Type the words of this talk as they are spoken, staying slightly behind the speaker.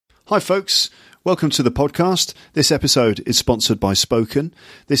Hi folks, welcome to the podcast. This episode is sponsored by Spoken.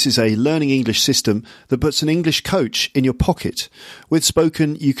 This is a learning English system that puts an English coach in your pocket. With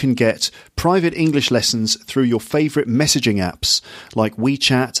Spoken, you can get private English lessons through your favourite messaging apps like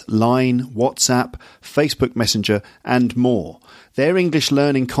WeChat, Line, WhatsApp, Facebook Messenger, and more. Their English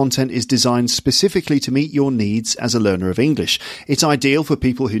learning content is designed specifically to meet your needs as a learner of English. It's ideal for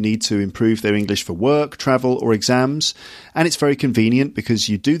people who need to improve their English for work, travel, or exams. And it's very convenient because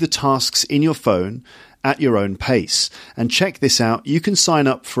you do the tasks in your phone at your own pace. And check this out, you can sign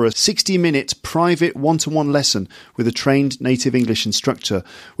up for a 60-minute private one-to-one lesson with a trained native English instructor,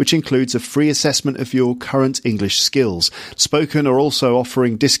 which includes a free assessment of your current English skills. Spoken are also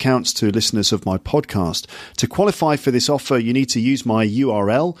offering discounts to listeners of my podcast. To qualify for this offer, you need to use my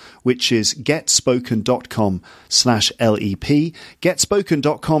URL, which is getspoken.com/LEP,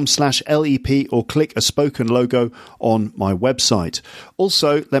 getspoken.com/LEP, or click a Spoken logo on my website.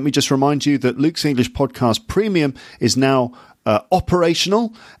 Also, let me just remind you that Luke's English Podcast Premium is now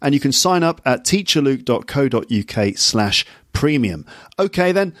operational, and you can sign up at teacherluke.co.uk/premium.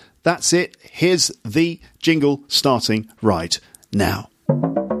 Okay then, that's it. Here's the jingle starting right now.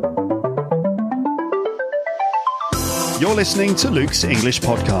 You're listening to Luke's English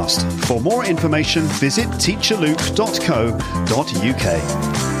Podcast. For more information, visit teacherluke.co.uk.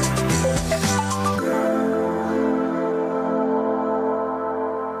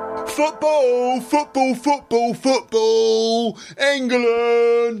 Football, football, football, football.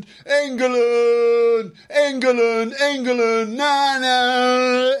 England, England, England, England,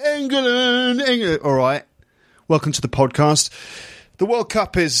 England, England. All right. Welcome to the podcast. The World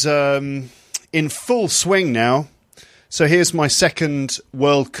Cup is in full swing now. So here's my second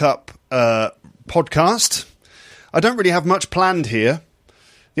World Cup podcast. I don't really have much planned here.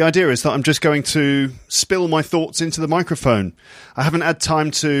 The idea is that I'm just going to spill my thoughts into the microphone. I haven't had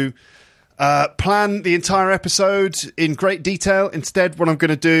time to plan the entire episode in great detail. Instead, what I'm going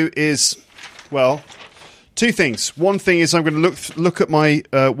to do is, well, two things. One thing is I'm going to look at my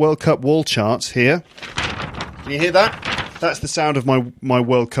World Cup wall chart here. Can you hear that? That's the sound of my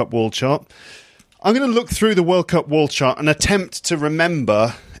World Cup wall chart. I'm going to look through the World Cup wall chart and attempt to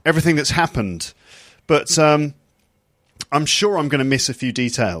remember everything that's happened. But I'm sure I'm going to miss a few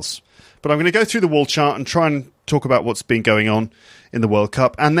details. But I'm going to go through the wall chart and try and talk about what's been going on in the World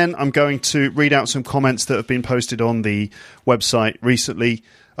Cup. And then I'm going to read out some comments that have been posted on the website recently.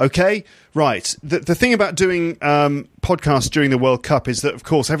 Okay, right. The thing about doing podcasts during the World Cup is that, of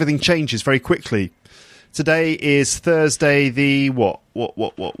course, everything changes very quickly. Today is Thursday, the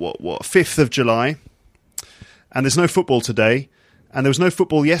 5th of July. And there's no football today. And there was no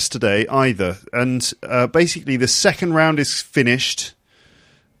football yesterday either. And basically the second round is finished.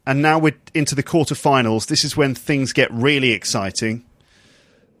 And now we're into the quarterfinals. This is when things get really exciting.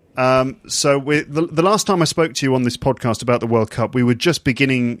 So the last time I spoke to you on this podcast about the World Cup, we were just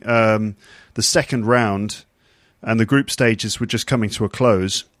beginning the second round. And the group stages were just coming to a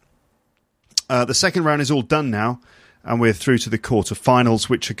close. The second round is all done now. And we're through to the quarterfinals,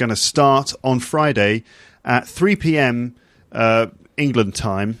 which are going to start on Friday at 3 p.m. England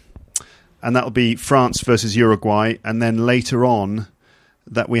time, and that'll be France versus Uruguay, and then later on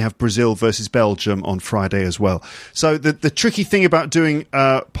that we have Brazil versus Belgium on Friday as well. So the tricky thing about doing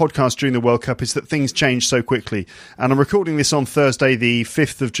podcasts during the World Cup is that things change so quickly, and I'm recording this on Thursday the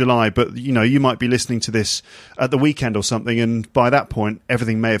 5th of July, but you might be listening to this at the weekend or something, and by that point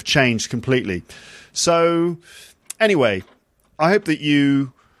everything may have changed completely. So anyway, I hope that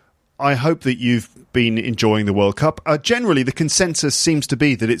you've been enjoying the World Cup. Generally, the consensus seems to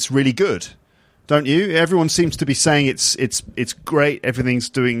be that it's really good, don't you? Everyone seems to be saying it's great. Everything's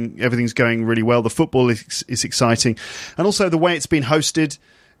going really well. The football is exciting, and also the way it's been hosted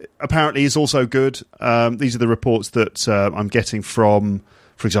apparently is also good. These are the reports that I'm getting from,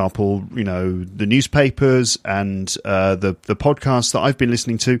 for example, the newspapers and the podcasts that I've been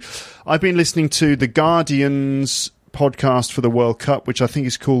listening to. I've been listening to The Guardian's podcast for the World Cup, which I think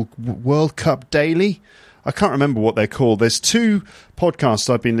is called World Cup Daily. I can't remember what they're called. There's two podcasts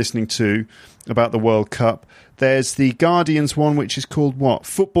I've been listening to about the World Cup. There's the Guardian's one, which is called what?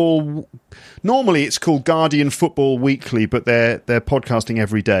 Football. Normally it's called Guardian Football Weekly, but they're podcasting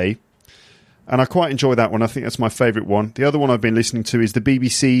every day. And I quite enjoy that one. I think that's my favourite one. The other one I've been listening to is the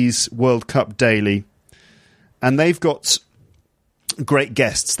BBC's World Cup Daily. And they've got great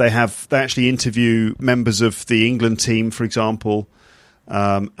guests. They actually interview members of the England team, for example,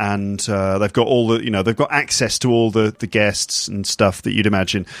 and they've got all the they've got access to all the guests and stuff that you'd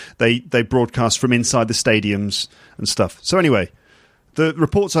imagine. They broadcast from inside the stadiums and stuff. So anyway, The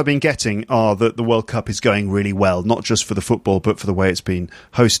reports I've been getting are that the World Cup is going really well, not just for the football, but for the way it's been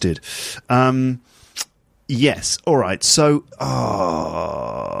hosted. Yes, all right. So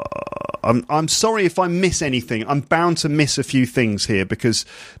I'm sorry if I miss anything. I'm bound to miss a few things here because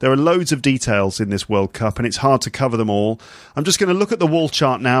there are loads of details in this World Cup and it's hard to cover them all. I'm just going to look at the wall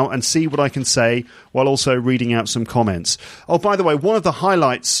chart now and see what I can say while also reading out some comments. Oh, by the way, one of the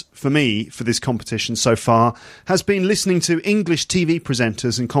highlights for me for this competition so far has been listening to English TV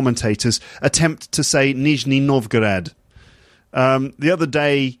presenters and commentators attempt to say Nizhny Novgorod. The other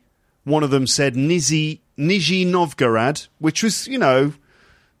day, one of them said Nizhny Novgorod, which was,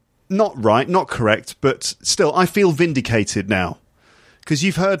 not right, not correct, but still, I feel vindicated now. Because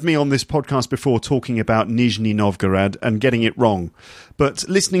you've heard me on this podcast before talking about Nizhny Novgorod and getting it wrong. But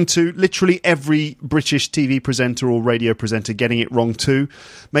listening to literally every British TV presenter or radio presenter getting it wrong too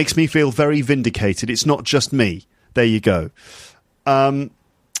makes me feel very vindicated. It's not just me. There you go.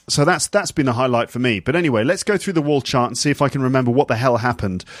 So that's been a highlight for me. But anyway, let's go through the wall chart and see if I can remember what the hell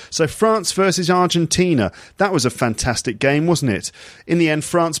happened. So France versus Argentina. That was a fantastic game, wasn't it? In the end,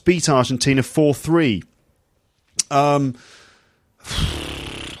 France beat Argentina 4-3.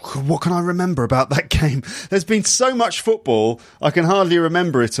 What can I remember about that game? There's been so much football, I can hardly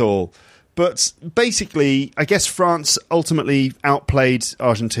remember it all. But basically, I guess France ultimately outplayed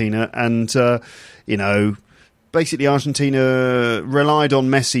Argentina and, basically, Argentina relied on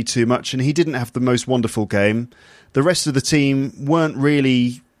Messi too much, and he didn't have the most wonderful game. The rest of the team weren't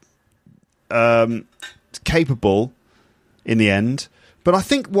really capable in the end. But I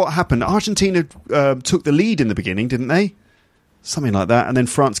think what happened, Argentina took the lead in the beginning, didn't they? Something like that. And then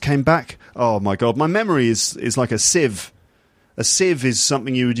France came back. Oh, my God. My memory is like a sieve. A sieve is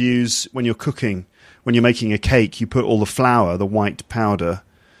something you would use when you're cooking. When you're making a cake, you put all the flour, the white powder,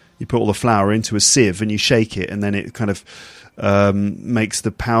 you put all the flour into a sieve and you shake it, and then it kind of makes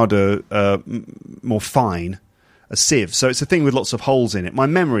the powder more fine. A sieve. So it's a thing with lots of holes in it. My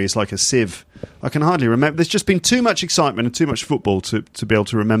memory is like a sieve. I can hardly remember. There's just been too much excitement and too much football to be able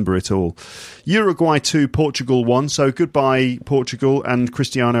to remember it all. Uruguay 2, Portugal 1. So goodbye Portugal and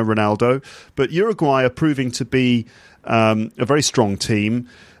Cristiano Ronaldo. But Uruguay are proving to be a very strong team.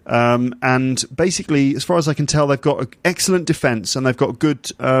 And basically, as far as I can tell, they've got excellent defence and they've got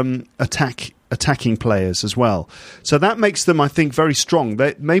good attacking players as well. So that makes them, I think, very strong.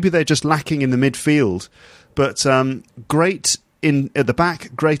 Maybe they're just lacking in the midfield, but great at the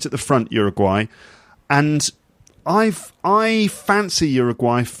back, great at the front, Uruguay. And I fancy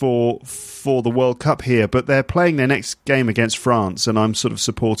Uruguay for the World Cup here, but they're playing their next game against France, and I'm sort of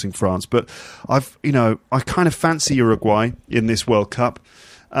supporting France. But I kind of fancy Uruguay in this World Cup.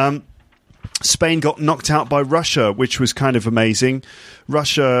 Spain got knocked out by Russia, which was kind of amazing.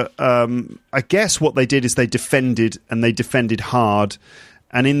 Russia, I guess what they did is they defended, and they defended hard.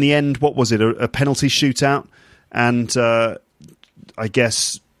 And in the end, what was it? A penalty shootout? And I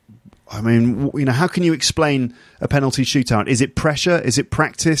guess, how can you explain a penalty shootout? Is it pressure? Is it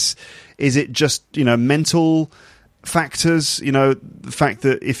practice? Is it just, mental factors? The fact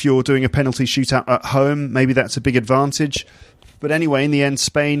that if you're doing a penalty shootout at home, maybe that's a big advantage. But anyway, in the end,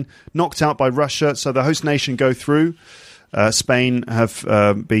 Spain knocked out by Russia, so the host nation go through. Spain have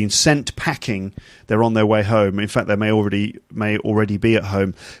been sent packing. They're on their way home. In fact, they may already be at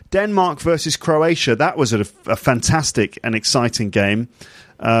home. Denmark versus Croatia. That was a fantastic and exciting game,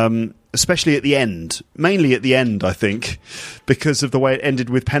 especially at the end. Mainly at the end, I think, because of the way it ended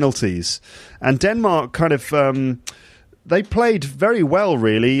with penalties. And Denmark kind of they played very well,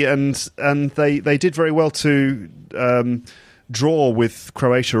 really, and they did very well to draw with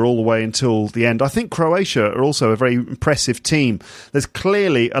Croatia all the way until the end. I think Croatia are also a very impressive team. There's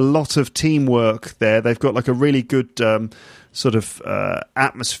clearly a lot of teamwork there. They've got like a really good sort of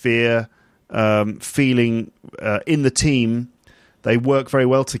atmosphere, feeling in the team. They work very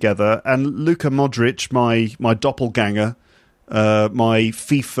well together. And Luka Modric, my doppelganger, my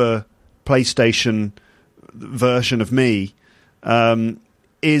FIFA PlayStation version of me,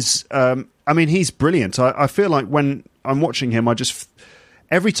 is... he's brilliant. I feel like when I'm watching him,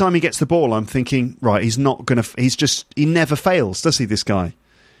 every time he gets the ball, I'm thinking, right, he never fails, does he, this guy?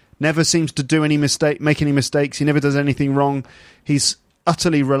 Never seems to make any mistakes. He never does anything wrong. He's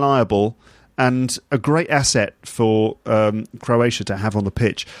utterly reliable and a great asset for Croatia to have on the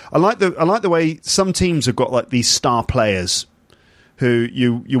pitch. I like the way some teams have got like these star players who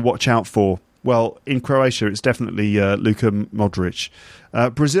you watch out for. Well, in Croatia, it's definitely Luka Modric.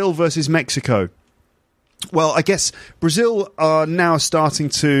 Brazil versus Mexico. Well, I guess Brazil are now starting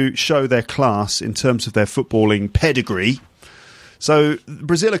to show their class in terms of their footballing pedigree. So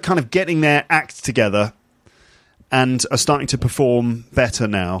Brazil are kind of getting their act together. and are starting to perform better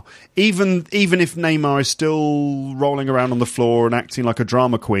now. Even if Neymar is still rolling around on the floor and acting like a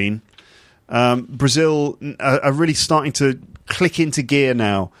drama queen, Brazil are really starting to click into gear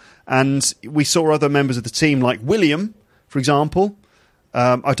now. And we saw other members of the team, like William, for example.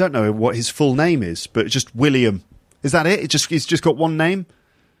 I don't know what his full name is, but just William. Is that it? He's just got one name?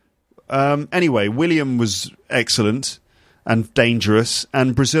 Anyway, William was excellent and dangerous,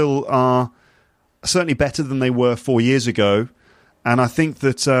 and Brazil are certainly better than they were 4 years ago. And I think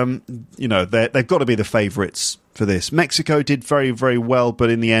that they've got to be the favourites for this. Mexico did very, very well, but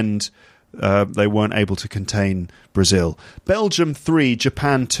in the end, they weren't able to contain Brazil. Belgium 3,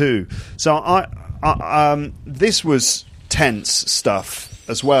 Japan 2. So this was tense stuff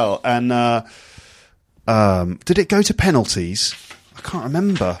as well. And did it go to penalties? I can't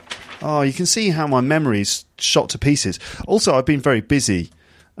remember. Oh, you can see how my memory's shot to pieces. Also, I've been very busy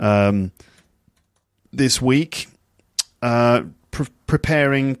this week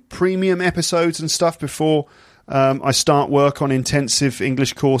preparing premium episodes and stuff before I start work on intensive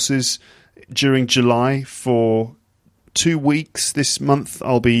English courses during July for 2 weeks. This month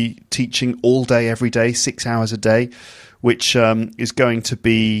I'll be teaching all day, every day, 6 hours a day, which is going to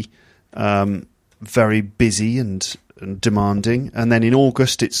be very busy and demanding. And then in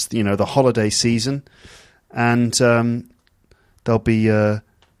August it's the holiday season, and there'll be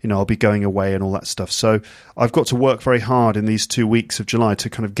I'll be going away and all that stuff. So I've got to work very hard in these 2 weeks of July to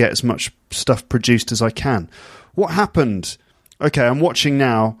kind of get as much stuff produced as I can. What happened? Okay, I'm watching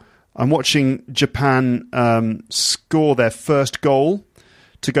now. I'm watching Japan score their first goal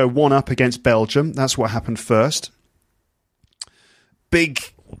to go 1-up against Belgium. That's what happened first.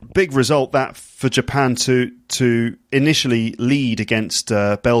 Big result that for Japan to initially lead against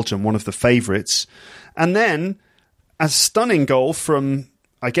Belgium, one of the favourites. And then a stunning goal from,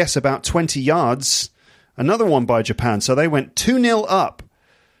 I guess, about 20 yards. Another one by Japan. So they went 2-0 up.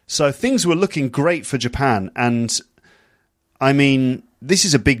 So things were looking great for Japan. And, I mean, this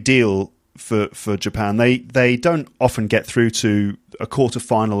is a big deal for Japan. They don't often get through to a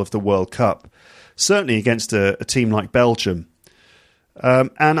quarter-final of the World Cup, certainly against a team like Belgium.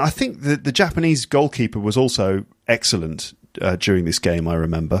 And I think the Japanese goalkeeper was also excellent during this game, I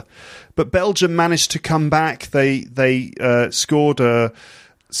remember. But Belgium managed to come back. They scored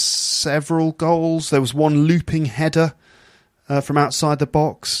several goals. There was one looping header from outside the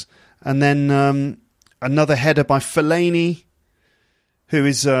box, and then another header by Fellaini, who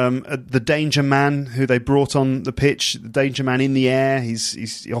is the danger man who they brought on the pitch, the danger man in the air.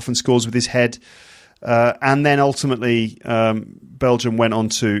 He often scores with his head. And then ultimately, Belgium went on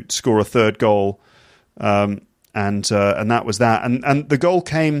to score a third goal, and that was that. And the goal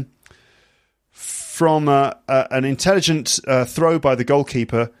came from an intelligent throw by the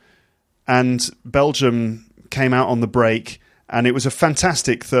goalkeeper, and Belgium came out on the break, and it was a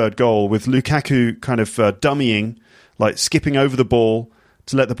fantastic third goal with Lukaku kind of dummying, like skipping over the ball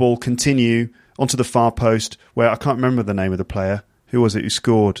to let the ball continue onto the far post, where I can't remember the name of the player. Who was it who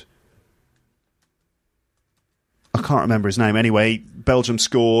scored? I can't remember his name. Anyway, Belgium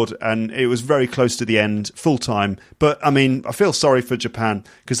scored, and it was very close to the end, full time. But, I mean, I feel sorry for Japan,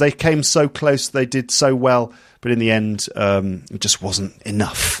 because they came so close, they did so well, but in the end, it just wasn't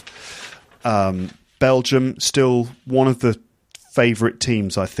enough. Belgium, still one of the favourite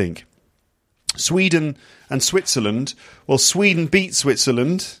teams, I think. Sweden and Switzerland. Well, Sweden beat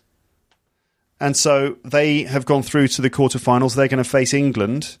Switzerland, and so they have gone through to the quarterfinals. They're going to face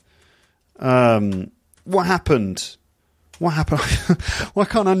England. What happened? Why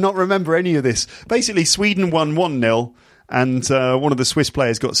can't I not remember any of this? Basically, Sweden won 1-0, and one of the Swiss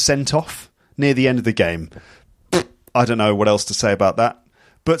players got sent off near the end of the game. I don't know what else to say about that.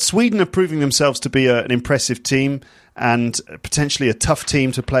 But Sweden are proving themselves to be an impressive team and potentially a tough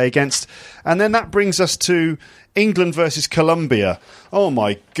team to play against. And then that brings us to England versus Colombia. Oh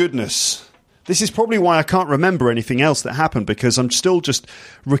my goodness. This is probably why I can't remember anything else that happened, because I'm still just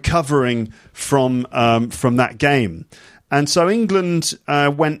recovering from that game. And so England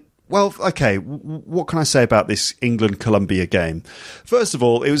went... Well, okay, what can I say about this England-Colombia game? First of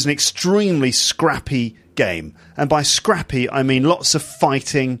all, it was an extremely scrappy game. And by scrappy, I mean lots of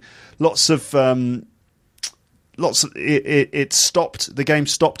fighting, it stopped. The game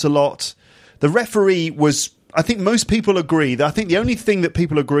stopped a lot. The referee was... I think most people agree. I think the only thing that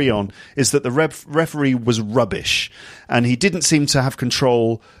people agree on is that the referee was rubbish, and he didn't seem to have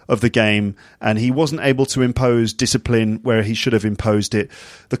control of the game, and he wasn't able to impose discipline where he should have imposed it.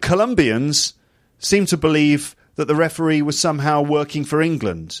 The Colombians seem to believe that the referee was somehow working for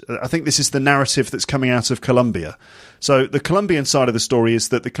England. I think this is the narrative that's coming out of Colombia. So the Colombian side of the story is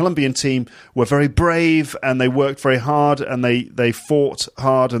that the Colombian team were very brave and they worked very hard and they fought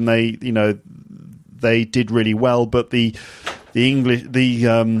hard and they did really well, but the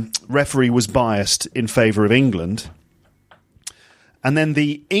referee was biased in favour of England. And then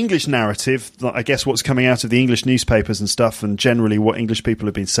the English narrative, I guess what's coming out of the English newspapers and stuff, and generally what English people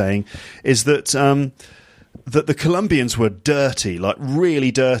have been saying, is that that the Colombians were dirty, like really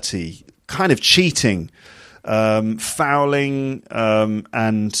dirty, kind of cheating, fouling,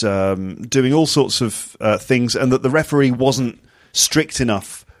 and doing all sorts of things, and that the referee wasn't strict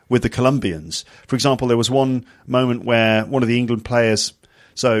enough with the Colombians. For example, there was one moment where one of the England players,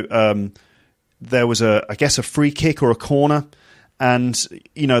 there was I guess a free kick or a corner, and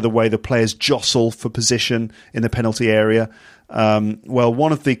the way the players jostle for position in the penalty area. Well,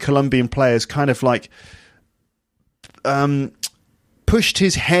 one of the Colombian players kind of like pushed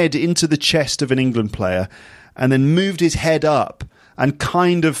his head into the chest of an England player and then moved his head up and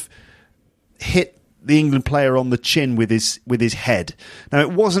kind of hit the England player on the chin with his head. Now,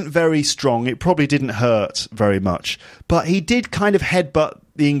 it wasn't very strong. It probably didn't hurt very much, but he did kind of headbutt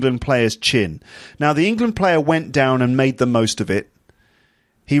the England player's chin. Now, the England player went down and made the most of it.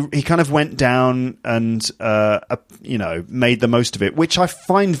 He kind of went down and made the most of it, which I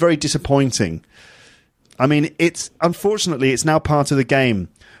find very disappointing. I mean, unfortunately it's now part of the game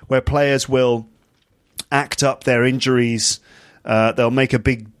where players will act up their injuries. They'll make a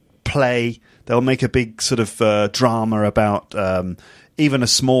big play. They'll make a big sort of drama about even a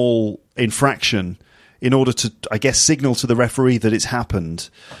small infraction in order to, I guess, signal to the referee that it's happened.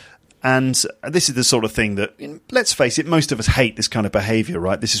 And this is the sort of thing that, let's face it, most of us hate this kind of behaviour,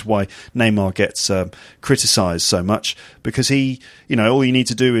 right? This is why Neymar gets criticised so much, because he, all you need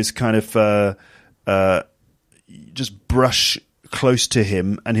to do is kind of just brush close to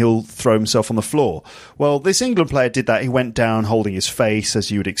him and he'll throw himself on the floor. Well, this England player did that. He went down holding his face, as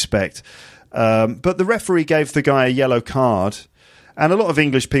you would expect. But the referee gave the guy a yellow card, and a lot of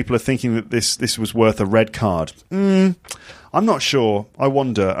English people are thinking that this was worth a red card. I'm not sure. I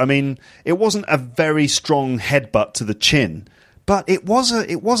wonder. I mean, it wasn't a very strong headbutt to the chin, but it was a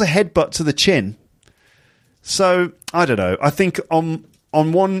headbutt to the chin. So I don't know. I think on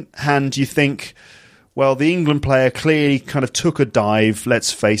one hand you think, well, the England player clearly kind of took a dive,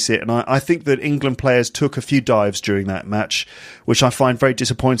 let's face it. And I think that England players took a few dives during that match, which I find very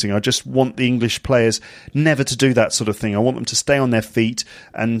disappointing. I just want the English players never to do that sort of thing. I want them to stay on their feet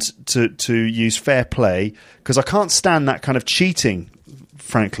and to use fair play, because I can't stand that kind of cheating,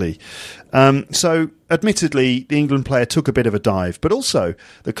 frankly. So, admittedly, the England player took a bit of a dive, but also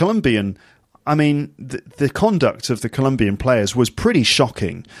the Colombian, I mean, the conduct of the Colombian players was pretty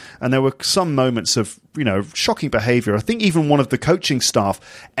shocking, and there were some moments of, shocking behaviour. I think even one of the coaching staff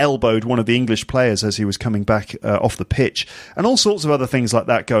elbowed one of the English players as he was coming back off the pitch, and all sorts of other things like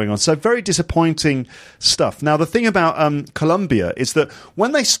that going on. So very disappointing stuff. Now, the thing about Colombia is that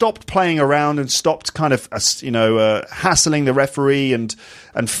when they stopped playing around and stopped kind of, hassling the referee and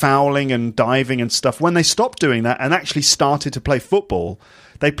fouling and diving and stuff, when they stopped doing that and actually started to play football,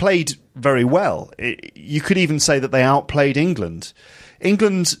 they played very well. You could even say that they outplayed England.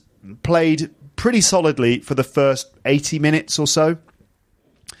 England played pretty solidly for the first 80 minutes or so.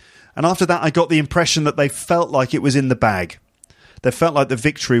 And after that, I got the impression that they felt like it was in the bag. They felt like the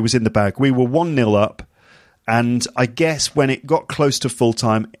victory was in the bag. We were 1-0 up. And I guess when it got close to full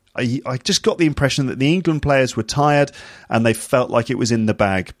time, I just got the impression that the England players were tired and they felt like it was in the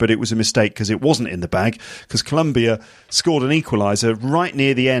bag, but it was a mistake because it wasn't in the bag, because Colombia scored an equaliser right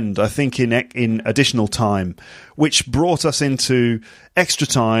near the end, I think in additional time, which brought us into extra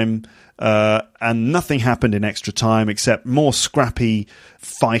time, and nothing happened in extra time except more scrappy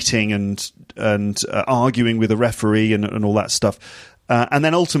fighting and arguing with the referee and all that stuff. And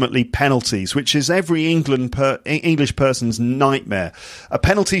then ultimately penalties, which is every English person's nightmare. A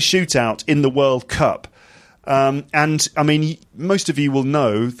penalty shootout in the World Cup. And, I mean, most of you will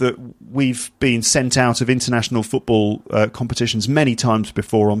know that we've been sent out of international football competitions many times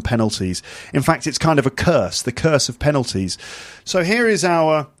before on penalties. In fact, it's kind of a curse, the curse of penalties. So here is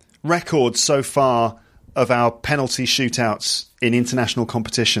our record so far of our penalty shootouts in international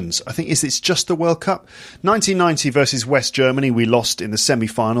competitions. I think it's just the World Cup. 1990 versus West Germany, we lost in the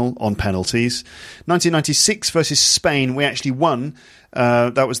semi-final on penalties. 1996 versus Spain, we actually won.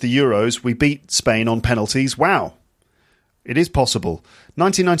 That was the Euros. We beat Spain on penalties. Wow. It is possible.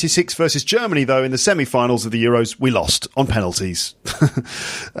 1996 versus Germany, though, in the semi-finals of the Euros, we lost on penalties.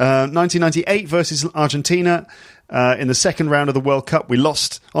 1998 versus Argentina, In the second round of the World Cup, we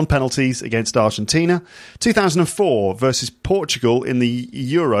lost on penalties against Argentina. 2004 versus Portugal in the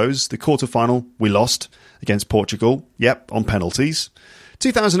Euros, the quarterfinal, we lost against Portugal. Yep, on penalties.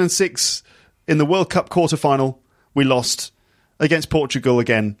 2006 in the World Cup quarterfinal, we lost against Portugal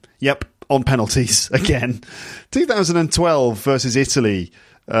again. Yep, on penalties again. 2012 versus Italy,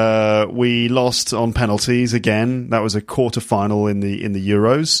 we lost on penalties again. That was a quarterfinal in the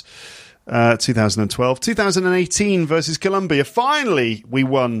Euros. 2012. 2018 versus Colombia. Finally, we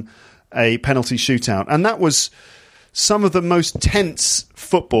won a penalty shootout. And that was some of the most tense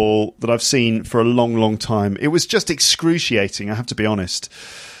football that I've seen for a long, long time. It was just excruciating, I have to be honest.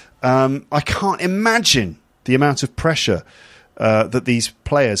 I can't imagine the amount of pressure that these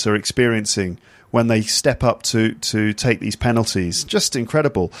players are experiencing when they step up to take these penalties. Just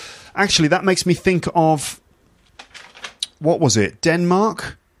incredible. Actually, that makes me think of, what was it?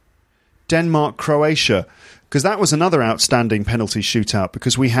 Denmark-Croatia, because that was another outstanding penalty shootout,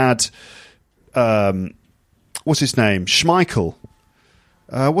 because we had, what's his name? Schmeichel.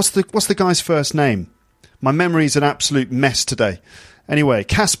 What's the guy's first name? My memory's an absolute mess today. Anyway,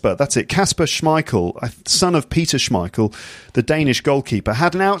 Kasper, that's it. Kasper Schmeichel, son of Peter Schmeichel, the Danish goalkeeper,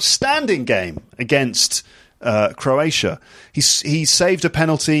 had an outstanding game against Croatia. He saved a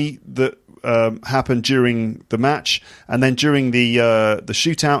penalty that happened during the match, and then during the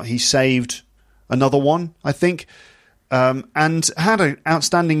shootout he saved another one, I think, and had an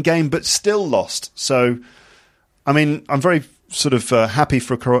outstanding game but still lost. So I mean, I'm very sort of happy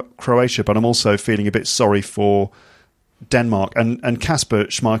for Croatia, but I'm also feeling a bit sorry for Denmark and Kasper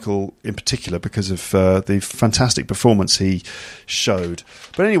Schmeichel in particular, because of the fantastic performance he showed.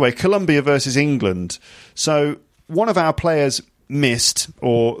 But anyway, Colombia versus England. So one of our players missed,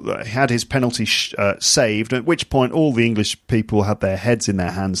 or had his penalty saved, at which point all the English people had their heads in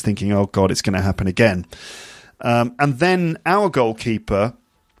their hands thinking, oh God, it's going to happen again. And then our goalkeeper,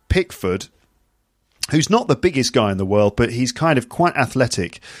 Pickford, who's not the biggest guy in the world, but he's kind of quite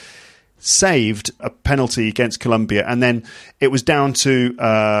athletic, saved a penalty against Colombia, and then it was down to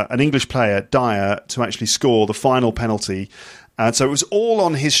an English player, Dyer, to actually score the final penalty. So it was all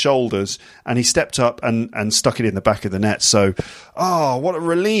on his shoulders, and he stepped up and stuck it in the back of the net. So, what a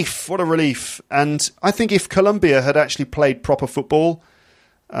relief, what a relief. And I think if Colombia had actually played proper football,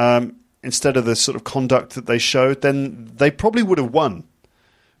 instead of the sort of conduct that they showed, then they probably would have won.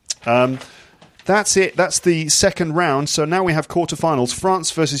 That's it. That's the second round. So now we have quarterfinals.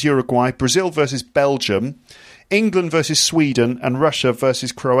 France versus Uruguay, Brazil versus Belgium, England versus Sweden, and Russia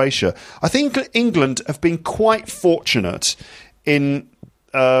versus Croatia. I think England have been quite fortunate in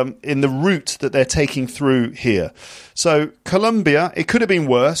the route that they're taking through here. So Colombia, it could have been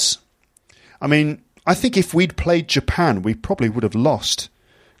worse. I mean, I think if we'd played Japan, we probably would have lost,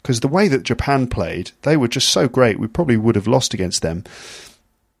 because the way that Japan played, they were just so great. We probably would have lost against them.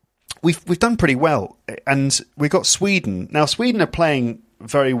 We've done pretty well, and we got Sweden. Now, Sweden are playing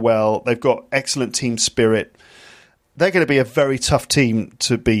very well. They've got excellent team spirit. They're going to be a very tough team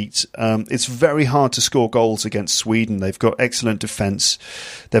to beat. It's very hard to score goals against Sweden. They've got excellent defence.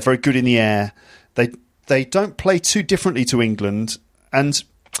 They're very good in the air. They don't play too differently to England. And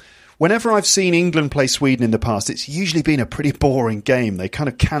whenever I've seen England play Sweden in the past, it's usually been a pretty boring game. They kind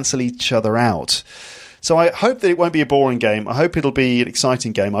of cancel each other out. So I hope that it won't be a boring game. I hope it'll be an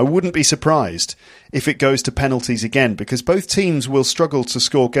exciting game. I wouldn't be surprised if it goes to penalties again, because both teams will struggle to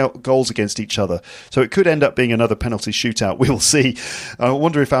score goals against each other. So it could end up being another penalty shootout. We will see. I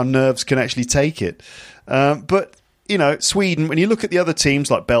wonder if our nerves can actually take it. But, you know, Sweden, when you look at the other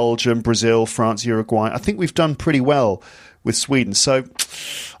teams like Belgium, Brazil, France, Uruguay, I think we've done pretty well with Sweden. So,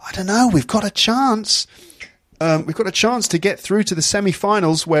 I don't know, we've got a chance. We've got a chance to get through to the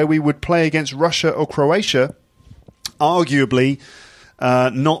semi-finals, where we would play against Russia or Croatia, arguably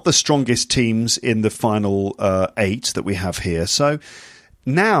not the strongest teams in the final 8 that we have here. So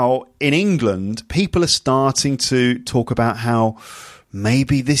now in England, people are starting to talk about how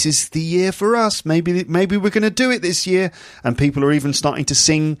maybe this is the year for us. Maybe we're going to do it this year. And people are even starting to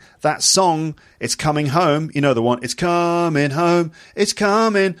sing that song, It's Coming Home. You know the one, It's Coming Home, It's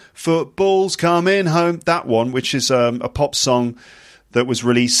Coming, Football's Coming Home. That one, which is a pop song that was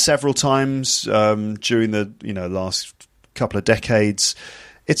released several times during the last couple of decades.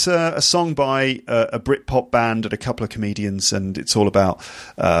 It's a song by a Britpop band and a couple of comedians, and it's all about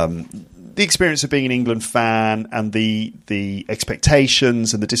the experience of being an England fan, and the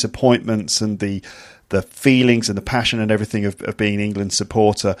expectations and the disappointments and the feelings and the passion and everything of being an England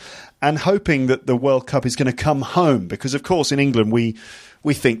supporter, and hoping that the World Cup is going to come home, because of course in England we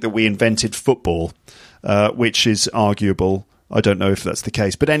think that we invented football, which is arguable. I don't know if that's the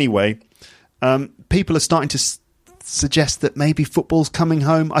case, but anyway, people are starting to suggest that maybe football's coming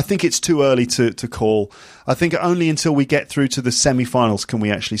home. I think it's too early to call. I think only until we get through to the semi-finals can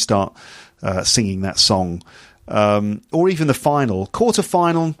we actually start singing that song. Or even the final.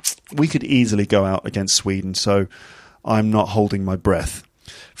 Quarter-final, we could easily go out against Sweden, so I'm not holding my breath.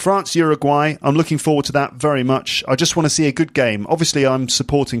 France-Uruguay, I'm looking forward to that very much. I just want to see a good game. Obviously, I'm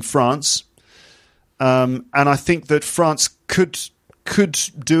supporting France, and I think that France could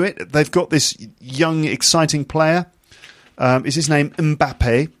do it. They've got this young, exciting player. Is his name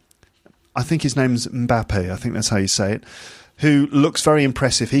Mbappe? I think his name's Mbappe. I think that's how you say it. Who looks very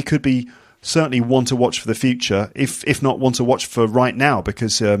impressive. He could be certainly one to watch for the future, if not one to watch for right now,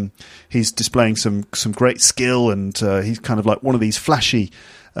 because he's displaying some great skill, and he's kind of like one of these flashy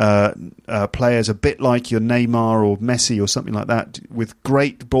players, a bit like your Neymar or Messi or something like that, with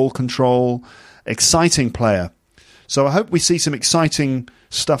great ball control, exciting player. So I hope we see some exciting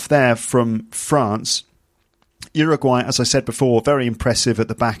stuff there from France. Uruguay, as I said before, very impressive at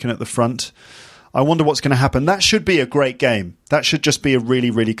the back and at the front. I wonder what's going to happen. That should be a great game. That should just be a really,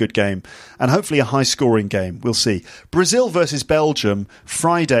 really good game. And hopefully a high-scoring game. We'll see. Brazil versus Belgium,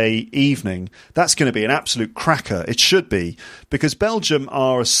 Friday evening. That's going to be an absolute cracker. It should be. Because Belgium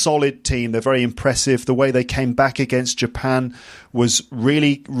are a solid team. They're very impressive. The way they came back against Japan was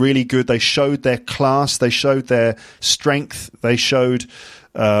really, really good. They showed their class. They showed their strength. They showed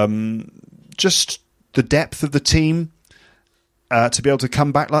just the depth of the team. To be able to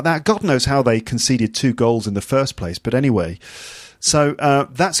come back like that. God knows how they conceded 2 goals in the first place. But anyway, so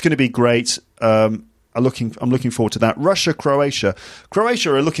that's going to be great. I'm looking forward to that. Russia, Croatia.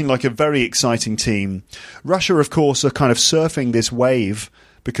 Croatia are looking like a very exciting team. Russia, of course, are kind of surfing this wave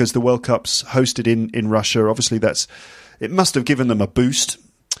because the World Cup's hosted in Russia. Obviously, it must have given them a boost.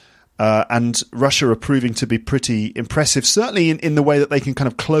 And Russia are proving to be pretty impressive, certainly in the way that they can kind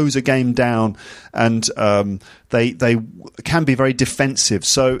of close a game down, and they can be very defensive.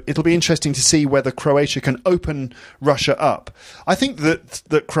 So it'll be interesting to see whether Croatia can open Russia up. I think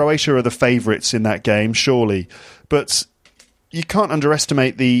that Croatia are the favourites in that game, surely, but you can't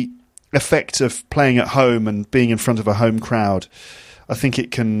underestimate the effect of playing at home and being in front of a home crowd. I think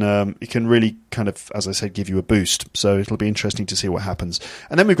it can really kind of, as I said, give you a boost. So it'll be interesting to see what happens.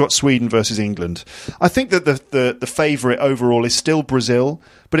 And then we've got Sweden versus England. I think that the favourite overall is still Brazil,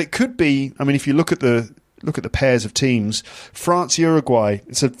 but it could be. I mean, if you look at the pairs of teams, France, Uruguay.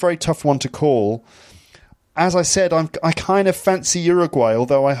 It's a very tough one to call. As I said, I kind of fancy Uruguay,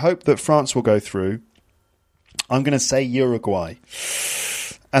 although I hope that France will go through. I'm going to say Uruguay,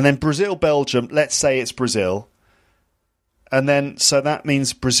 and then Brazil, Belgium. Let's say it's Brazil. And then, so that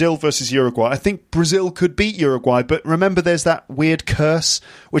means Brazil versus Uruguay. I think Brazil could beat Uruguay, but remember there's that weird curse,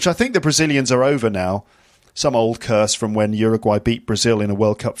 which I think the Brazilians are over now. Some old curse from when Uruguay beat Brazil in a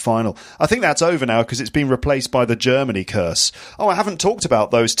World Cup final. I think that's over now because it's been replaced by the Germany curse. Oh, I haven't talked about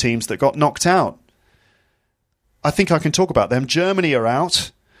those teams that got knocked out. I think I can talk about them. Germany are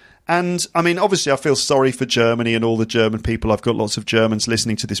out. And, I mean, obviously I feel sorry for Germany and all the German people. I've got lots of Germans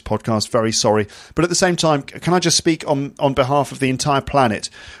listening to this podcast. Very sorry. But at the same time, can I just speak on behalf of the entire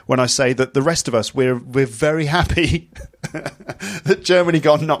planet when I say that the rest of us, we're very happy that Germany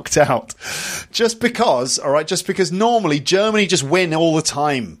got knocked out. Just because normally Germany just win all the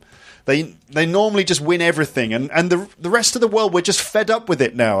time. They normally just win everything. And the rest of the world, we're just fed up with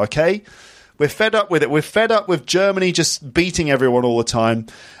it now, okay? We're fed up with it. We're fed up with Germany just beating everyone all the time.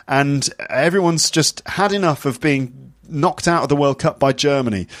 And everyone's just had enough of being knocked out of the World Cup by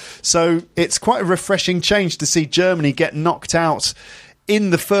Germany. So it's quite a refreshing change to see Germany get knocked out in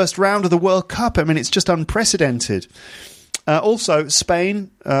the first round of the World Cup. I mean, it's just unprecedented. Also,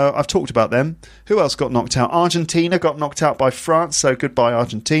 Spain, I've talked about them. Who else got knocked out? Argentina got knocked out by France, so goodbye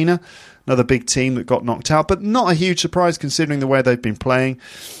Argentina. Another big team that got knocked out, but not a huge surprise considering the way they've been playing.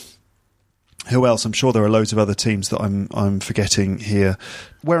 Who else? I'm sure there are loads of other teams that I'm forgetting here.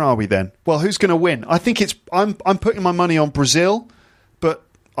 Where are we then? Well, who's going to win? I think I'm putting my money on Brazil, but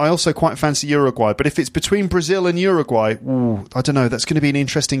I also quite fancy Uruguay. But if it's between Brazil and Uruguay, I don't know. That's going to be an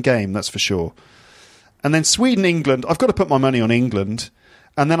interesting game, that's for sure. And then Sweden, England. I've got to put my money on England.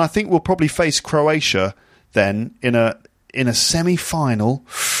 And then I think we'll probably face Croatia then in a semi-final.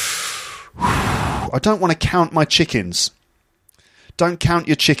 I don't want to count my chickens. Don't count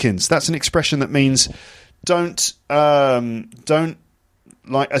your chickens. That's an expression that means don't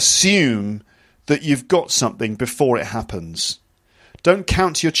like assume that you've got something before it happens. Don't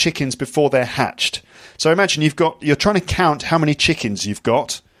count your chickens before they're hatched. So imagine you're trying to count how many chickens you've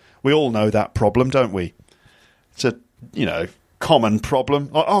got. We all know that problem, don't we? It's a common problem.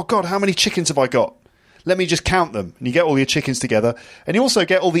 Oh God, how many chickens have I got? let me just count them. And you get all your chickens together. And you also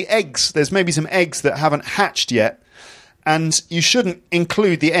get all the eggs. There's maybe some eggs that haven't hatched yet. And you shouldn't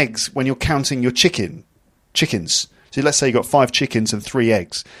include the eggs when you're counting your chickens. So let's say you've got 5 chickens and 3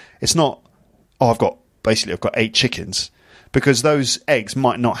 eggs. It's not, I've got 8 chickens. Because those eggs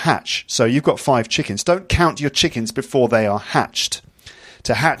might not hatch. So you've got 5 chickens. Don't count your chickens before they are hatched.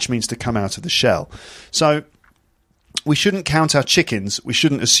 To hatch means to come out of the shell. So we shouldn't count our chickens. We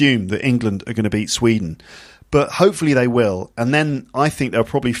shouldn't assume that England are going to beat Sweden. But hopefully they will. And then I think they'll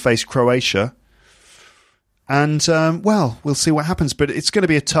probably face Croatia. And, we'll see what happens. But it's going to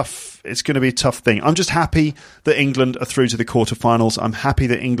be a tough thing. I'm just happy that England are through to the quarterfinals. I'm happy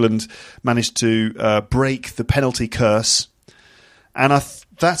that England managed to break the penalty curse. And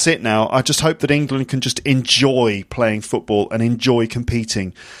that's it now. I just hope that England can just enjoy playing football and enjoy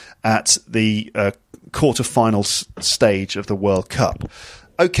competing at the quarterfinal stage of the World Cup.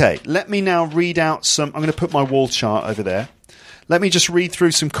 Okay, let me now read out some... I'm going to put my wall chart over there. Let me just read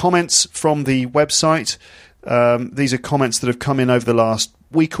through some comments from the website. These are comments that have come in over the last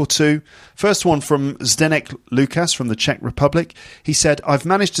week or two. First one from Zdenek Lukas from the Czech Republic. He said, I've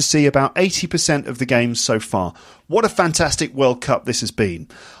managed to see about 80% of the games so far. What a fantastic World Cup this has been.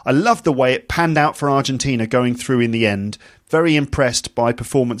 I love the way it panned out for Argentina going through in the end. Very impressed by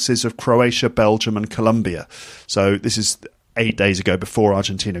performances of Croatia, Belgium and Colombia. So this is 8 days ago before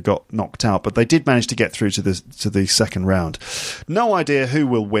Argentina got knocked out, but they did manage to get through to the second round. No idea who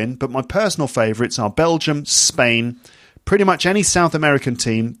will win, but my personal favourites are Belgium, Spain, pretty much any South American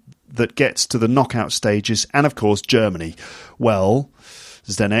team that gets to the knockout stages, and of course Germany. Well,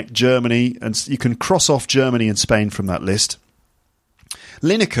 Zdenek, Germany, and you can cross off Germany and Spain from that list.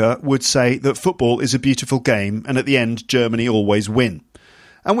 Lineker would say that football is a beautiful game, and at the end Germany always win.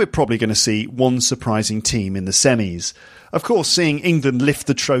 And we're probably going to see one surprising team in the semis. Of course, seeing England lift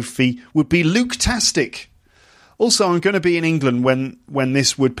the trophy would be Luke-tastic. Also, I'm going to be in England when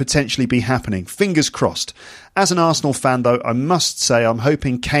this would potentially be happening. Fingers crossed. As an Arsenal fan, though, I must say I'm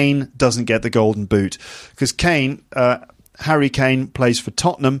hoping Kane doesn't get the golden boot. Because Harry Kane plays for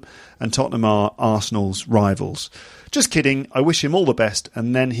Tottenham, and Tottenham are Arsenal's rivals. Just kidding. I wish him all the best,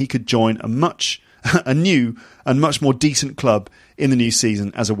 and then he could join a new and much more decent club in the new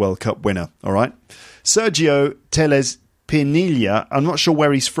season as a World Cup winner. All right. Sergio Teles Pinilla, I'm not sure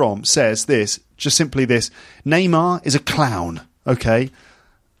where he's from, says this, just simply this: Neymar is a clown. Okay.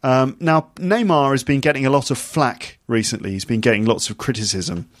 Now, Neymar has been getting a lot of flack recently. He's been getting lots of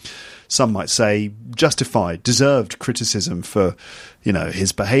criticism. Some might say justified, deserved criticism for,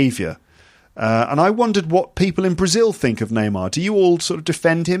 his behaviour. And I wondered what people in Brazil think of Neymar. Do you all sort of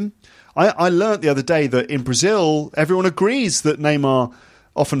defend him? I learnt the other day that in Brazil, everyone agrees that Neymar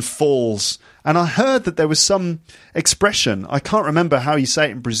often falls. And I heard that there was some expression, I can't remember how you say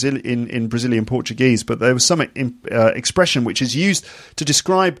it in Brazilian Portuguese, but there was some expression which is used to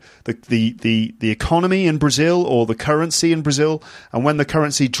describe the economy in Brazil or the currency in Brazil. And when the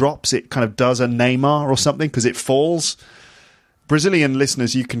currency drops, it kind of does a Neymar or something because it falls. Brazilian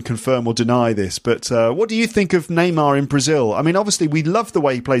listeners, you can confirm or deny this, but what do you think of Neymar in Brazil? I mean, obviously, we love the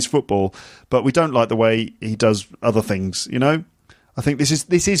way he plays football, but we don't like the way he does other things, I think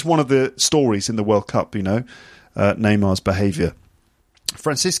this is one of the stories in the World Cup, Neymar's behaviour.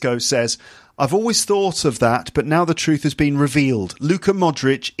 Francisco says, I've always thought of that, but now the truth has been revealed. Luka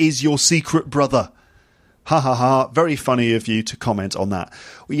Modric is your secret brother. Ha ha ha, very funny of you to comment on that.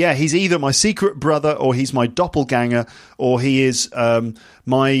 Well, yeah, he's either my secret brother or he's my doppelganger or he is the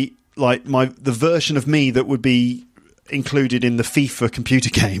version of me that would be included in the FIFA computer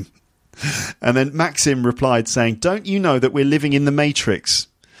game. And then Maxim replied saying, don't you know that we're living in the Matrix?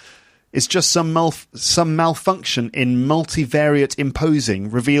 It's just some malfunction in multivariate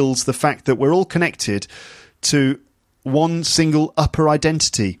imposing reveals the fact that we're all connected to one single upper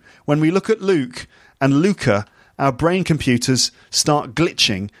identity. When we look at Luke and Luca, our brain computers start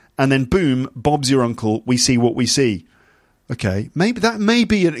glitching, and then boom, Bob's your uncle, we see what we see. Okay, maybe that may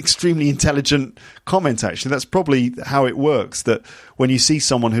be an extremely intelligent comment, actually. That's probably how it works, that when you see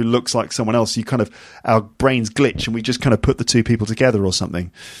someone who looks like someone else, our brains glitch and we just kind of put the two people together or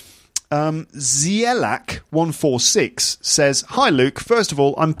something. Zielak146 says, Hi Luke, first of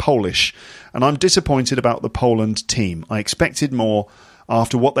all, I'm Polish and I'm disappointed about the Poland team. I expected more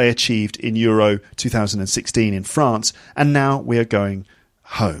after what they achieved in Euro 2016 in France, and now we are going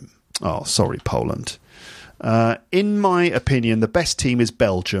home. Oh, sorry, Poland. In my opinion, the best team is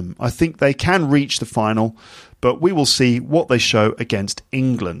Belgium. I think they can reach the final, but we will see what they show against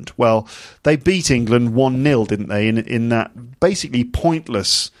England. Well, they beat England 1-0, didn't they, in that basically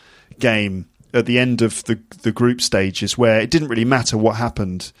pointless game at the end of the group stages where it didn't really matter what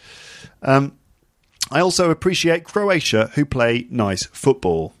happened. I also appreciate Croatia, who play nice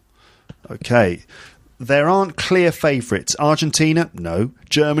football. Okay. There aren't clear favourites. Argentina? No.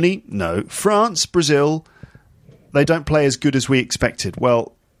 Germany? No. France? Brazil? They don't play as good as we expected.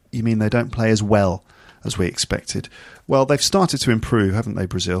 Well, you mean they don't play as well as we expected? Well, they've started to improve, haven't they,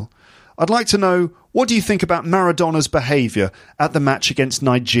 Brazil? I'd like to know, what do you think about Maradona's behaviour at the match against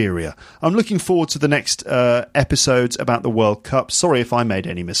Nigeria? I'm looking forward to the next episodes about the World Cup. Sorry if I made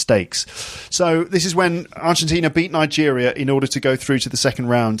any mistakes. So this is when Argentina beat Nigeria in order to go through to the second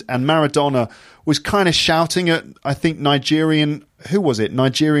round, and Maradona was kind of shouting at, I think, Nigerian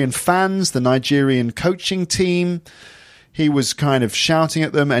fans, the Nigerian coaching team. He was kind of shouting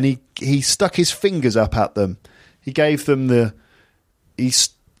at them, and he stuck his fingers up at them. He gave them the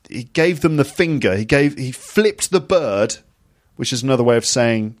finger. He flipped the bird, which is another way of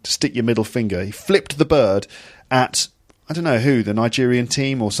saying to stick your middle finger. He flipped the bird at, I don't know who, the Nigerian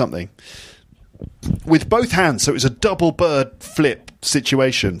team or something, with both hands. So it was a double bird flip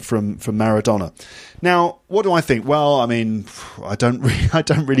situation from Maradona. Now, what do I think? Well, I mean, I don't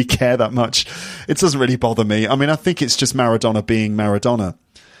really care that much. It doesn't really bother me. I mean, I think it's just Maradona being Maradona.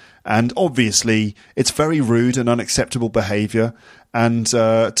 And obviously, it's very rude and unacceptable behaviour and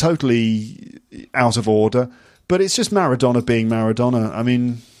totally out of order. But it's just Maradona being Maradona. I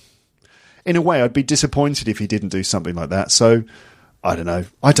mean, in a way, I'd be disappointed if he didn't do something like that. So, I don't know.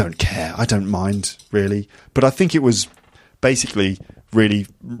 I don't care. I don't mind, really. But I think it was basically really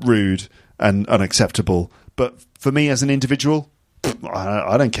rude and unacceptable. But for me as an individual,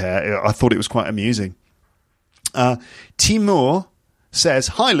 I don't care. I thought it was quite amusing. Timur says,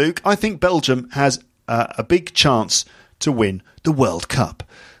 "Hi Luke, I think Belgium has a big chance to win the World Cup.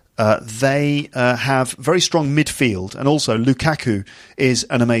 They have very strong midfield, and also Lukaku is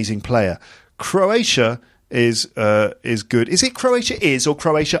an amazing player. Croatia is good. Is it Croatia is or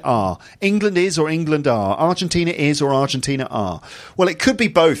Croatia are? England is or England are? Argentina is or Argentina are? Well, it could be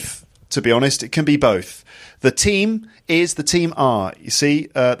both, to be honest. It can be both. The team is, the team are. You see,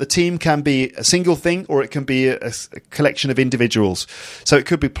 the team can be a single thing or it can be a collection of individuals. So it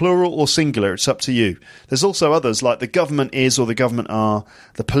could be plural or singular. It's up to you. There's also others like the government is or the government are.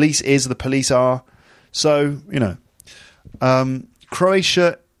 The police is or the police are. So, you know,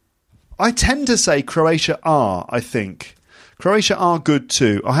 Croatia, I tend to say Croatia are, I think. Croatia are good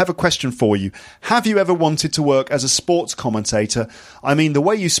too. I have a question for you. Have you ever wanted to work as a sports commentator? I mean, the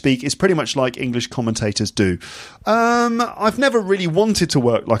way you speak is pretty much like English commentators do. I've never really wanted to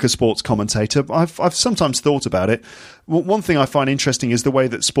work like a sports commentator. I've sometimes thought about it. One thing I find interesting is the way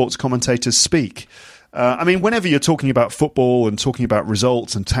that sports commentators speak. I mean, whenever you're talking about football and talking about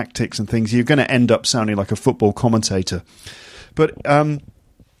results and tactics and things, you're going to end up sounding like a football commentator. But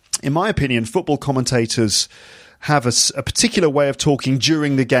in my opinion, football commentators have a particular way of talking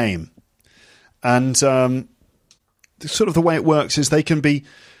during the game. And sort of the way it works is they've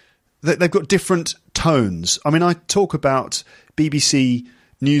got different tones. I mean, I talk about BBC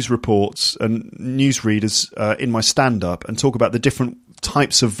news reports and newsreaders in my stand-up and talk about the different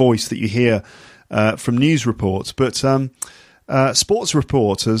types of voice that you hear from news reports. But sports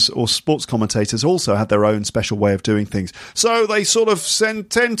reporters or sports commentators also had their own special way of doing things. So they sort of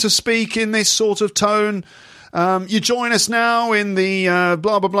tend to speak in this sort of tone. You join us now in the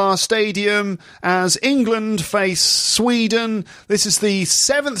blah, blah, blah stadium as England face Sweden. This is the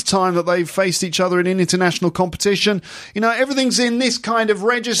 7th time that they've faced each other in an international competition. You know, everything's in this kind of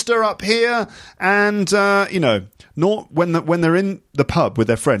register up here. And, you know, not when they're in the pub with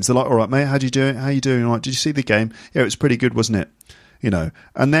their friends, they're like, all right, mate, how you doing? How you doing? All right, did you see the game? Yeah, it was pretty good, wasn't it? You know,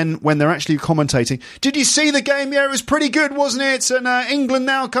 and then when they're actually commentating, did you see the game? Yeah, it was pretty good, wasn't it? And England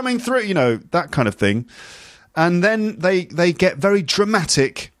now coming through, you know, that kind of thing. And then they get very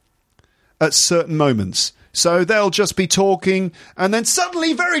dramatic at certain moments. So they'll just be talking and then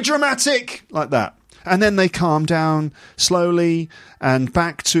suddenly very dramatic like that. And then they calm down slowly and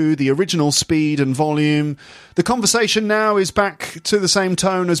back to the original speed and volume. The conversation now is back to the same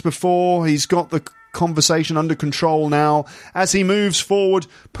tone as before. He's got the conversation under control now as he moves forward,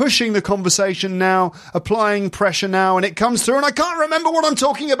 pushing the conversation now, applying pressure now, and it comes through and I can't remember what I'm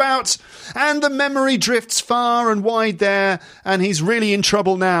talking about, and the memory drifts far and wide there, and he's really in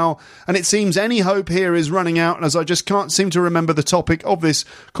trouble now, and it seems any hope here is running out as I just can't seem to remember the topic of this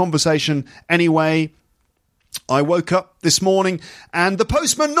conversation. Anyway, I woke up this morning and the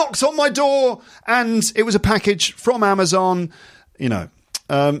postman knocked on my door and it was a package from Amazon. You know,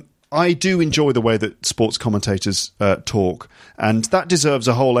 I do enjoy the way that sports commentators talk, and that deserves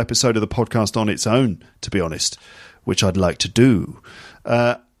a whole episode of the podcast on its own, to be honest, which I'd like to do.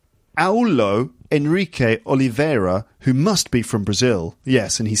 Aulo Enrique Oliveira, who must be from Brazil.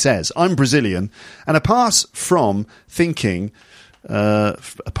 Yes, and he says, I'm Brazilian, and apart from thinking that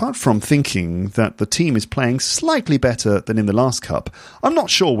the team is playing slightly better than in the last cup, I'm not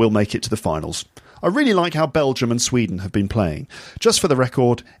sure we'll make it to the finals. I really like how Belgium and Sweden have been playing. Just for the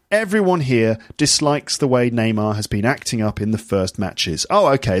record, everyone here dislikes the way Neymar has been acting up in the first matches. Oh,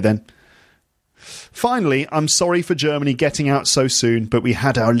 okay then. Finally, I'm sorry for Germany getting out so soon, but we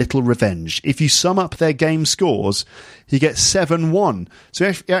had our little revenge. If you sum up their game scores, you get 7-1. So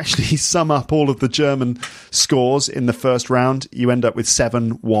if you actually sum up all of the German scores in the first round, you end up with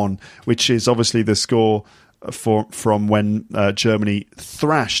 7-1, which is obviously the score from when Germany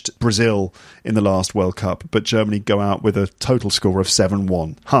thrashed Brazil in the last World Cup, but Germany go out with a total score of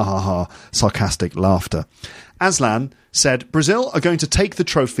 7-1. Ha ha ha, sarcastic laughter. Aslan said, Brazil are going to take the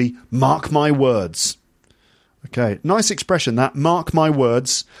trophy, mark my words. Okay, nice expression that, mark my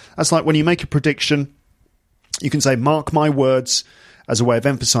words. That's like when you make a prediction, you can say mark my words as a way of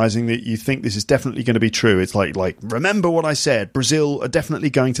emphasising that you think this is definitely going to be true. It's like remember what I said, Brazil are definitely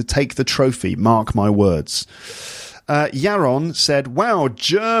going to take the trophy, mark my words. Yaron said, wow,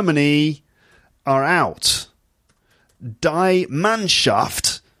 Germany are out. Die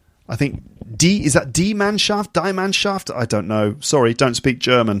Mannschaft. I think is that Die Mannschaft? Die Mannschaft? I don't know. Sorry, don't speak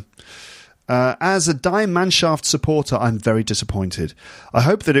German. As a Die Mannschaft supporter, I'm very disappointed. I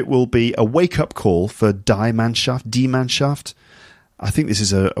hope that it will be a wake-up call for Die Mannschaft. I think this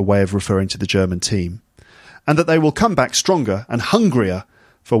is a way of referring to the German team. And that they will come back stronger and hungrier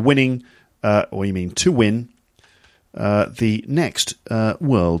for winning, to win the next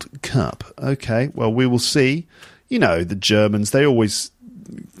World Cup. Okay, well, we will see. You know, the Germans, they always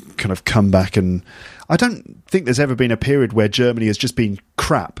kind of come back, and I don't think there's ever been a period where Germany has just been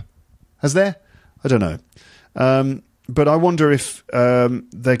crap. Has there? I don't know. But I wonder if they're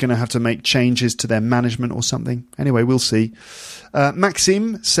going to have to make changes to their management or something. Anyway, we'll see.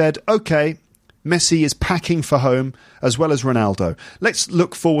 Maxim said, OK, Messi is packing for home as well as Ronaldo. Let's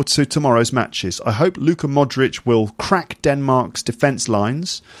look forward to tomorrow's matches. I hope Luka Modric will crack Denmark's defence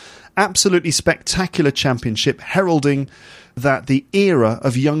lines. Absolutely spectacular championship, heralding that the era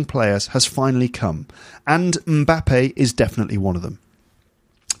of young players has finally come. And Mbappe is definitely one of them.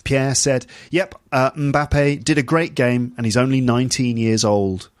 Pierre said, yep, Mbappe did a great game and he's only 19 years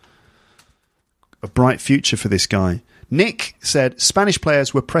old. A bright future for this guy. Nick said, Spanish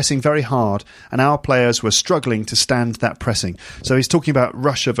players were pressing very hard and our players were struggling to stand that pressing. So he's talking about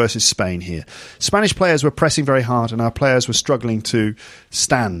Russia versus Spain here. Spanish players were pressing very hard and our players were struggling to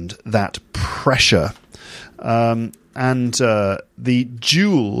stand that pressure. And the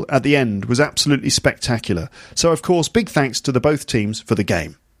duel at the end was absolutely spectacular. So, of course, big thanks to the both teams for the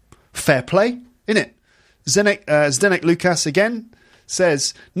game. Fair play, innit? Zdenek Lucas again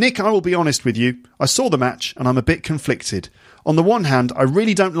says, Nick, I will be honest with you. I saw the match and I'm a bit conflicted. On the one hand, I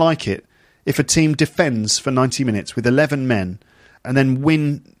really don't like it if a team defends for 90 minutes with 11 men and then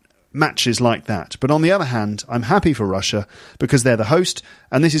win matches like that. But on the other hand, I'm happy for Russia because they're the host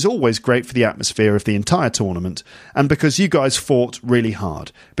and this is always great for the atmosphere of the entire tournament and because you guys fought really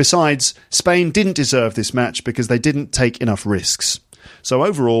hard. Besides, Spain didn't deserve this match because they didn't take enough risks. So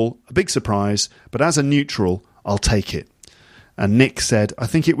overall, a big surprise, but as a neutral, I'll take it. And Nick said, I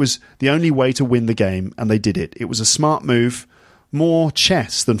think it was the only way to win the game, and they did it. It was a smart move, more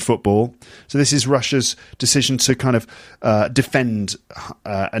chess than football. So this is Russia's decision to kind of defend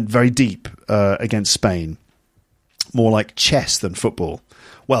and very deep against Spain. More like chess than football.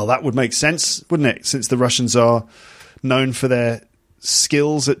 Well, that would make sense, wouldn't it? Since the Russians are known for their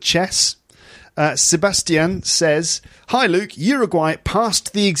skills at chess. Sebastian says, hi Luke, Uruguay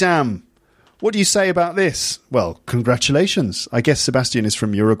passed the exam. What do you say about this? Well, congratulations. I guess Sebastian is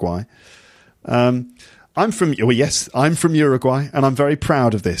from Uruguay. I'm from Uruguay and I'm very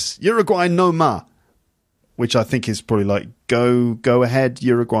proud of this. Uruguay no ma, which I think is probably like go ahead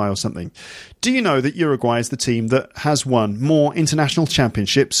Uruguay or something. Do you know that Uruguay is the team that has won more international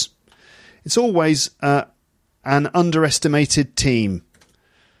championships? It's always an underestimated team.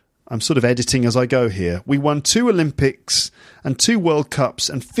 I'm sort of editing as I go here. We won 2 Olympics and 2 World Cups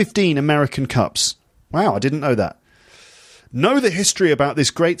and 15 American Cups. Wow, I didn't know that. Know the history about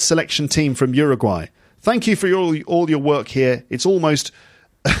this great selection team from Uruguay. Thank you for all your work here. It's almost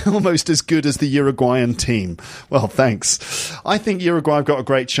as good as the Uruguayan team. Well, thanks. I think Uruguay have got a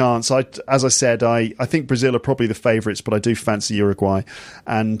great chance. As I said, I think Brazil are probably the favourites, but I do fancy Uruguay.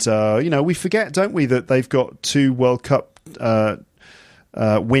 And, we forget, don't we, that they've got 2 World Cup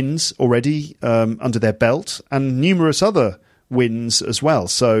wins already under their belt and numerous other wins as well.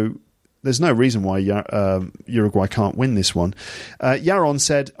 So there's no reason why Uruguay can't win this one. Yaron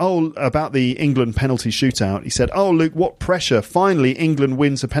said, about the England penalty shootout, he said, Luke, what pressure. Finally, England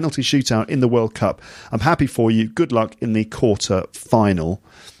wins a penalty shootout in the World Cup. I'm happy for you. Good luck in the quarter final.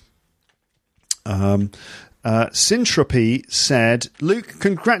 Syntropy said, Luke,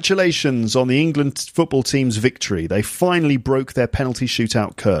 congratulations on the England football team's victory. They finally broke their penalty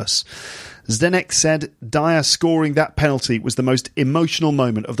shootout curse. Zdenek said, Dyer scoring that penalty was the most emotional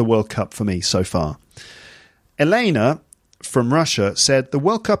moment of the World Cup for me so far. Elena from Russia said, the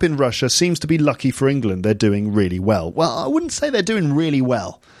World Cup in Russia seems to be lucky for England. They're doing really well. Well, I wouldn't say they're doing really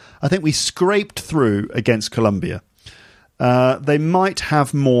well. I think we scraped through against Colombia. They might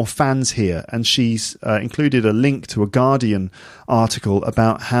have more fans here, and she's included a link to a Guardian article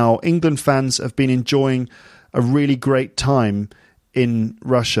about how England fans have been enjoying a really great time in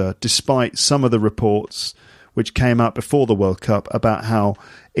Russia, despite some of the reports which came out before the World Cup about how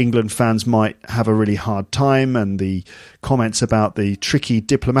England fans might have a really hard time, and the comments about the tricky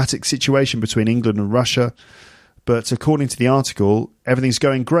diplomatic situation between England and Russia. But according to the article, everything's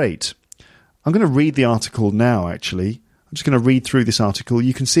going great. I'm going to read the article now, actually. I'm just going to read through this article.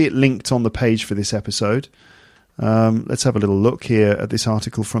 You can see it linked on the page for this episode. Let's have a little look here at this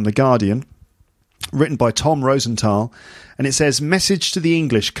article from The Guardian, written by Tom Rosenthal, and it says, message to the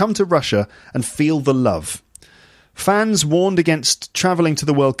English, come to Russia and feel the love. Fans warned against travelling to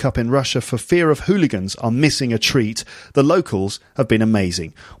the World Cup in Russia for fear of hooligans are missing a treat. The locals have been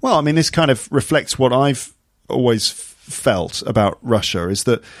amazing. Well, I mean, this kind of reflects what I've always felt about Russia, is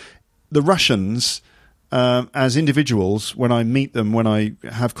that the Russians, as individuals, when I meet them, when I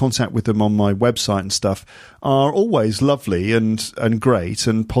have contact with them on my website and stuff, are always lovely and great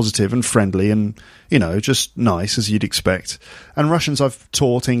and positive and friendly and, just nice, as you'd expect. And Russians I've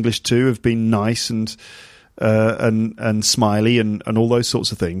taught English to have been nice and smiley and all those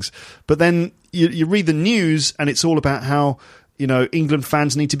sorts of things. But then you read the news and it's all about how, England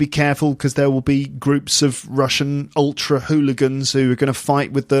fans need to be careful because there will be groups of Russian ultra hooligans who are going to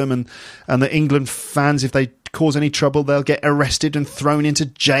fight with them, and the England fans, if they cause any trouble, they'll get arrested and thrown into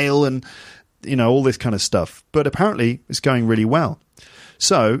jail and, all this kind of stuff. But apparently it's going really well.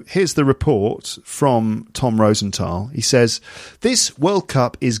 So here's the report from Tom Rosenthal. He says, this World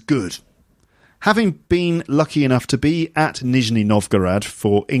Cup is good. Having been lucky enough to be at Nizhny Novgorod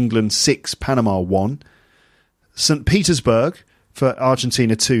for England 6, Panama 1, St. Petersburg for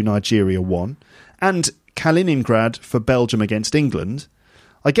Argentina 2, Nigeria 1, and Kaliningrad for Belgium against England,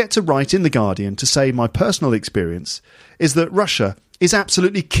 I get to write in The Guardian to say my personal experience is that Russia is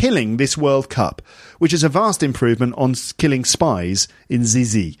absolutely killing this World Cup, which is a vast improvement on killing spies in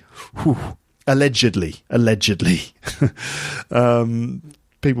Zizi. Whew. Allegedly.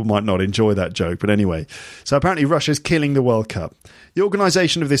 People might not enjoy that joke, but anyway. So apparently Russia's killing the World Cup. The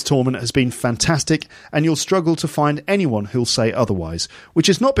organisation of this tournament has been fantastic, and you'll struggle to find anyone who'll say otherwise, which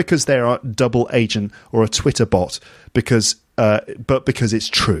is not because they're a double agent or a Twitter bot, but because it's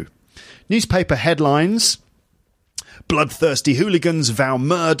true. Newspaper headlines: bloodthirsty hooligans vow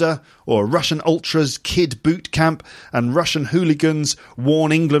murder, or Russian ultras kid boot camp, and Russian hooligans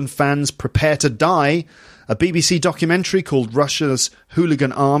warn England fans prepare to die. A BBC documentary called Russia's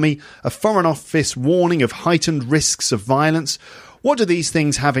Hooligan Army, a Foreign Office warning of heightened risks of violence. What do these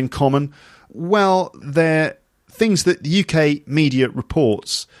things have in common? Well, they're things that the UK media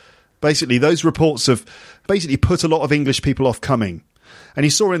reports. Basically, those reports have basically put a lot of English people off coming. And you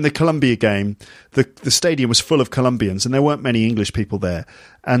saw in the Colombia game, the stadium was full of Colombians and there weren't many English people there.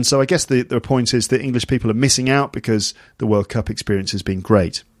 And so I guess the point is that English people are missing out because the World Cup experience has been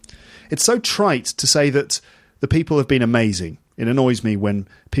great. It's so trite to say that the people have been amazing. It annoys me when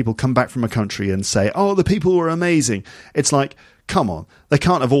people come back from a country and say, oh, the people were amazing. It's like, come on, they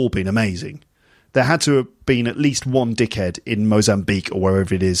can't have all been amazing. There had to have been at least one dickhead in Mozambique or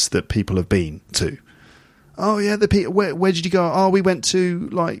wherever it is that people have been to. Oh, yeah, where did you go? Oh, we went to,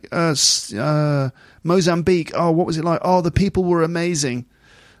 Mozambique. Oh, what was it like? Oh, the people were amazing.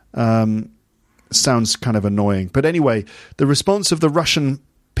 Sounds kind of annoying. But anyway, the response of the Russian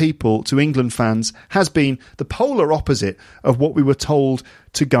people to England fans has been the polar opposite of what we were told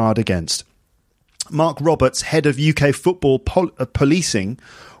to guard against. Mark Roberts, head of UK football policing,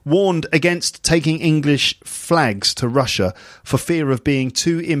 warned against taking English flags to Russia for fear of being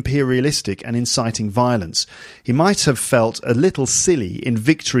too imperialistic and inciting violence. He might have felt a little silly in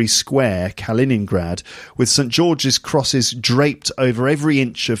Victory Square, Kaliningrad, with St George's crosses draped over every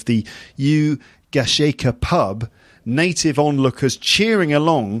inch of the Gasheka pub, native onlookers cheering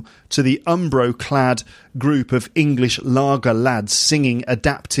along to the Umbro-clad group of English lager lads singing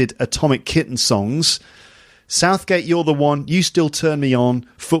adapted Atomic Kitten songs. Southgate, you're the one. You still turn me on.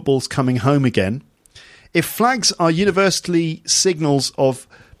 Football's coming home again. If flags are universally signals of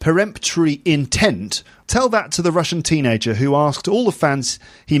peremptory intent, tell that to the Russian teenager who asked all the fans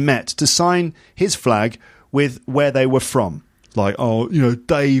he met to sign his flag with where they were from. Like,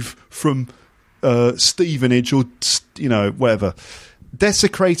 Dave from Stevenage or, whatever.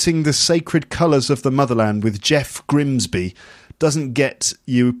 Desecrating the sacred colours of the motherland with Jeff Grimsby doesn't get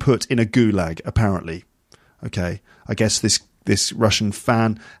you put in a gulag, apparently. Okay, I guess this Russian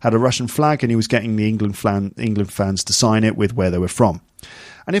fan had a Russian flag and he was getting the England fans to sign it with where they were from.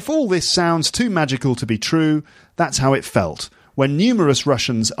 And if all this sounds too magical to be true, that's how it felt when numerous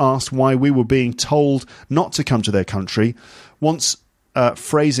Russians asked why we were being told not to come to their country, once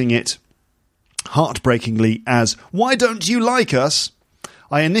phrasing it heartbreakingly as, "Why don't you like us?"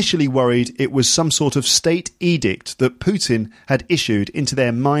 I initially worried it was some sort of state edict that Putin had issued into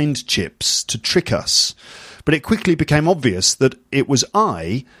their mind chips to trick us. But it quickly became obvious that it was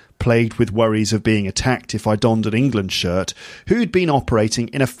I, plagued with worries of being attacked if I donned an England shirt, who'd been operating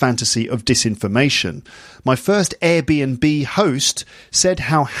in a fantasy of disinformation. My first Airbnb host said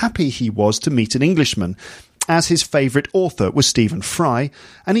how happy he was to meet an Englishman, as his favourite author was Stephen Fry,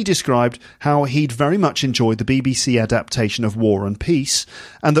 and he described how he'd very much enjoyed the BBC adaptation of War and Peace,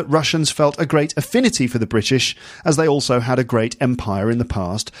 and that Russians felt a great affinity for the British, as they also had a great empire in the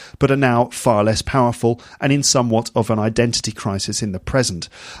past, but are now far less powerful and in somewhat of an identity crisis in the present.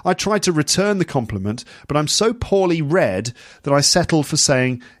 I tried to return the compliment, but I'm so poorly read that I settled for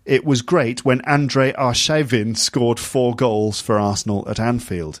saying it was great when Andrei Arshavin scored 4 goals for Arsenal at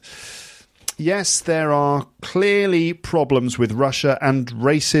Anfield. Yes, there are clearly problems with Russia and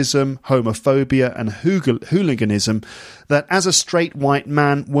racism, homophobia and hooliganism that as a straight white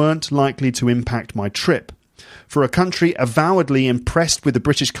man weren't likely to impact my trip. For a country avowedly impressed with the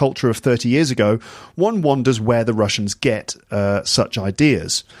British culture of 30 years ago, one wonders where the Russians get such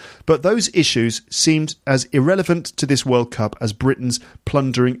ideas. But those issues seemed as irrelevant to this World Cup as Britain's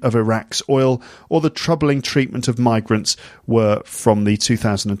plundering of Iraq's oil or the troubling treatment of migrants were from the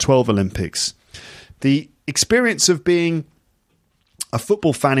 2012 Olympics. The experience of being a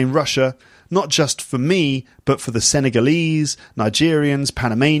football fan in Russia, not just for me, but for the Senegalese, Nigerians,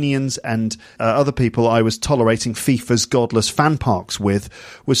 Panamanians and other people I was tolerating FIFA's godless fan parks with,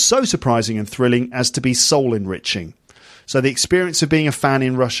 was so surprising and thrilling as to be soul-enriching. So the experience of being a fan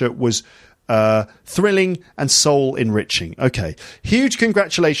in Russia was thrilling and soul-enriching. Okay, huge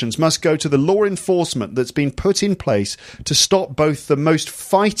congratulations must go to the law enforcement that's been put in place to stop both the most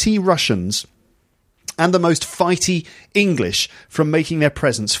fighty Russians and the most fighty English from making their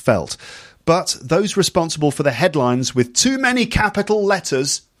presence felt. But those responsible for the headlines with too many capital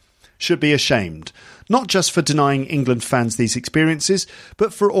letters should be ashamed, not just for denying England fans these experiences,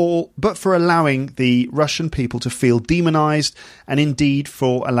 but for allowing the Russian people to feel demonised, and indeed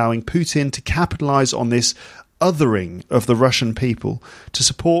for allowing Putin to capitalise on this othering of the Russian people to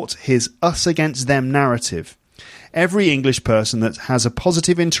support his us against them narrative. Every English person that has a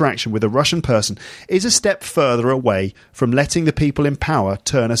positive interaction with a Russian person is a step further away from letting the people in power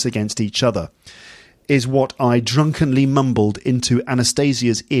turn us against each other, is what I drunkenly mumbled into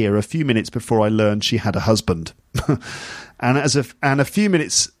Anastasia's ear a few minutes before I learned she had a husband. and a few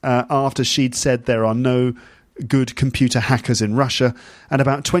minutes after she'd said there are no good computer hackers in Russia, and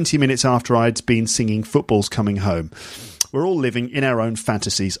about 20 minutes after I'd been singing Football's Coming Home. We're all living in our own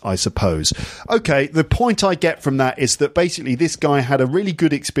fantasies, I suppose. Okay, the point I get from that is that basically this guy had a really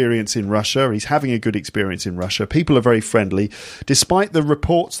good experience in Russia. He's having a good experience in Russia. People are very friendly. Despite the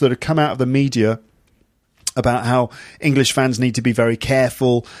reports that have come out of the media about how English fans need to be very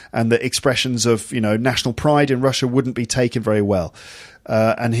careful and that expressions of, national pride in Russia wouldn't be taken very well.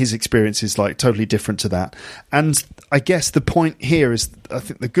 And his experience is totally different to that. And I guess the point here is, I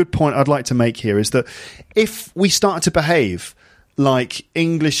think the good point I'd like to make here is that if we start to behave like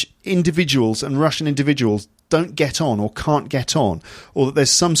English individuals and Russian individuals don't get on or can't get on, or that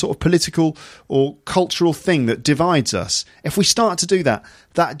there's some sort of political or cultural thing that divides us, if we start to do that,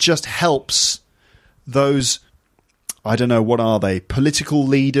 that just helps those, I don't know, what are they, political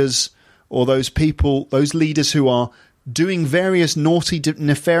leaders or those people, those leaders who are doing various naughty,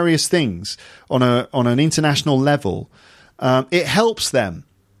 nefarious things on an international level. It helps them.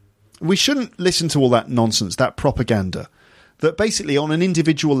 We shouldn't listen to all that nonsense, that propaganda. That basically on an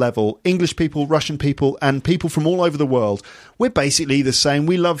individual level, English people, Russian people and people from all over the world, we're basically the same.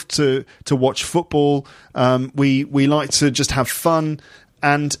 We love to watch football. We like to just have fun.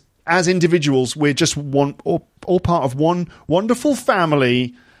 And as individuals, we're just all part of one wonderful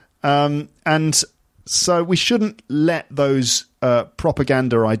family. And So we shouldn't let those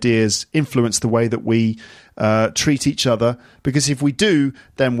propaganda ideas influence the way that we treat each other, because if we do,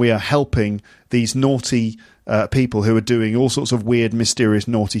 then we are helping these naughty people who are doing all sorts of weird, mysterious,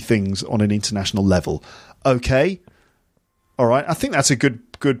 naughty things on an international level. Okay? All right. I think that's a good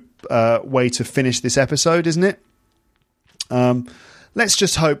way to finish this episode, isn't it? Let's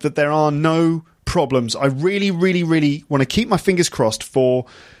just hope that there are no problems. I really, really, really want to keep my fingers crossed for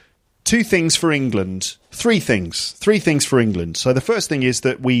three things for England. Three things for England. So the first thing is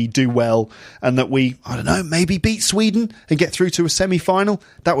that we do well and that we, I don't know, maybe beat Sweden and get through to a semi-final.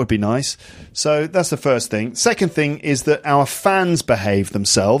 That would be nice. So that's the first thing. Second thing is that our fans behave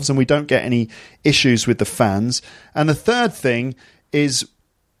themselves and we don't get any issues with the fans. And the third thing is,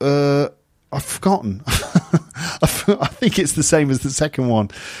 I've forgotten. I think it's the same as the second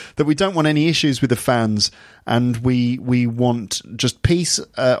one, that we don't want any issues with the fans, and we want just peace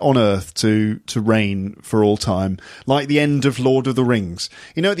on earth to reign for all time, like the end of Lord of the Rings.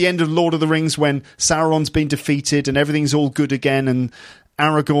 You know, at the end of Lord of the Rings, when Sauron's been defeated and everything's all good again, and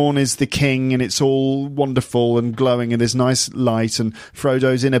Aragorn is the king and it's all wonderful and glowing and there's nice light, and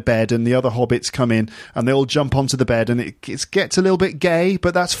Frodo's in a bed and the other hobbits come in and they all jump onto the bed, and it gets a little bit gay,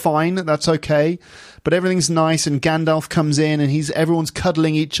 but that's fine, that's okay. But everything's nice, and Gandalf comes in and everyone's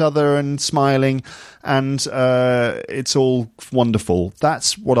cuddling each other and smiling, and it's all wonderful.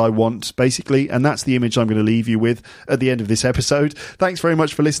 That's what I want, basically, and that's the image I'm going to leave you with at the end of this episode. Thanks very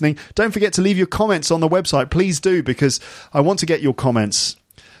much for listening. Don't forget to leave your comments on the website. Please do, because I want to get your comments.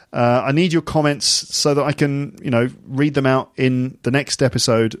 I need your comments so that I can, read them out in the next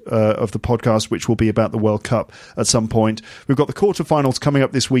episode of the podcast, which will be about the World Cup at some point. We've got the quarterfinals coming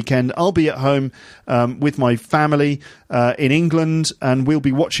up this weekend. I'll be at home with my family in England, and we'll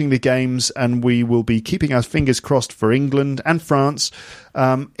be watching the games, and we will be keeping our fingers crossed for England and France.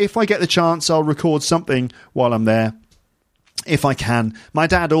 If I get the chance, I'll record something while I'm there, if I can. My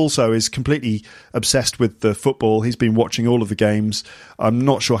dad also is completely obsessed with the football. He's been watching all of the games. I'm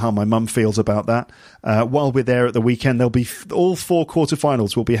not sure how my mum feels about that. While we're there at the weekend, there'll be all 4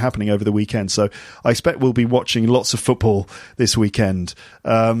 quarterfinals will be happening over the weekend. So I expect we'll be watching lots of football this weekend.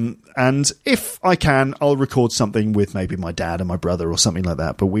 And if I can, I'll record something with maybe my dad and my brother or something like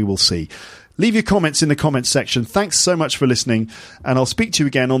that, but we will see. Leave your comments in the comments section. Thanks so much for listening, and I'll speak to you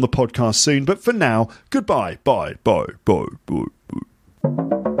again on the podcast soon. But for now, goodbye. Bye.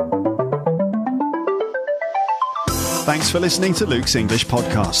 Thanks for listening to Luke's English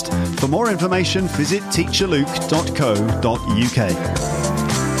Podcast. For more information, visit teacherluke.co.uk.